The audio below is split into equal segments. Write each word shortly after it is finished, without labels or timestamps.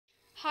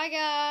Hi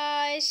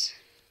guys,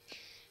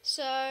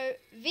 so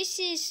this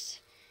is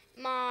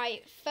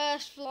my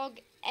first vlog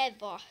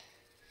ever,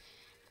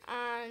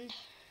 and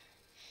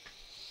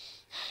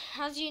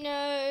as you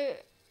know,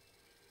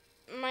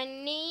 my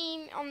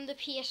name on the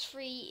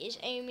PS3 is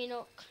Amy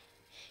Nook,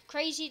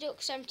 Crazy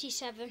Duck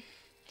 77,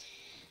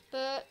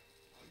 but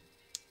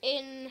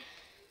in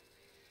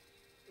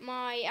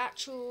my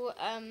actual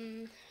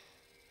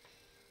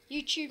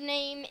YouTube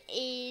name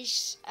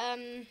is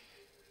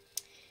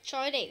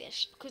Charlie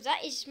Davis, because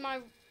that is my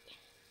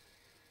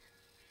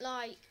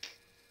like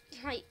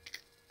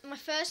my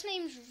first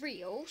name's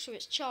real, so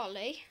it's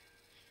Charlie,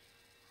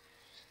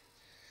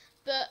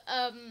 but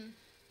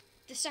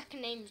the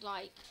second name's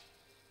like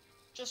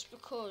just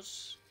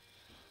because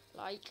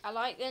like I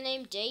like the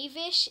name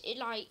Davis, it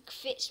like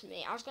fits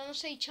me. I was gonna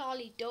say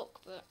Charlie Duck,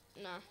 but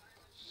no.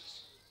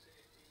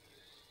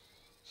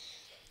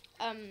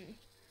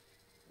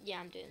 Yeah,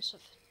 I'm doing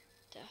stuff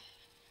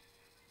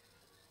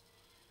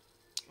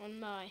on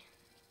my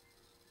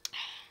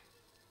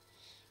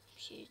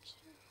computer.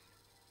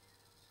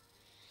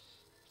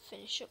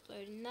 Finish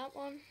uploading that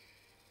one.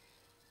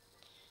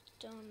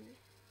 Done.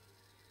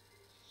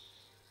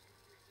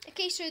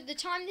 Okay, so the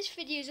time this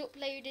video is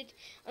uploaded,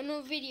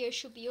 another video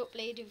should be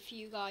uploaded for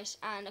you guys,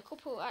 and a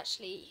couple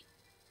actually.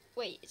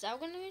 Wait, is that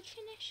going to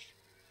finish?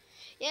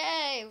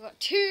 Yay, we've got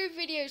 2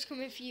 videos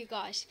coming for you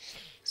guys.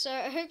 So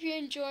I hope you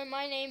enjoy.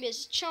 My name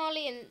is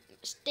Charlie, and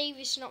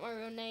Davis is not my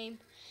real name.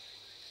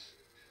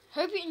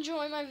 Hope you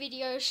enjoy my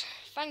videos.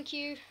 Thank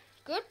you.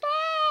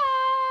 Goodbye.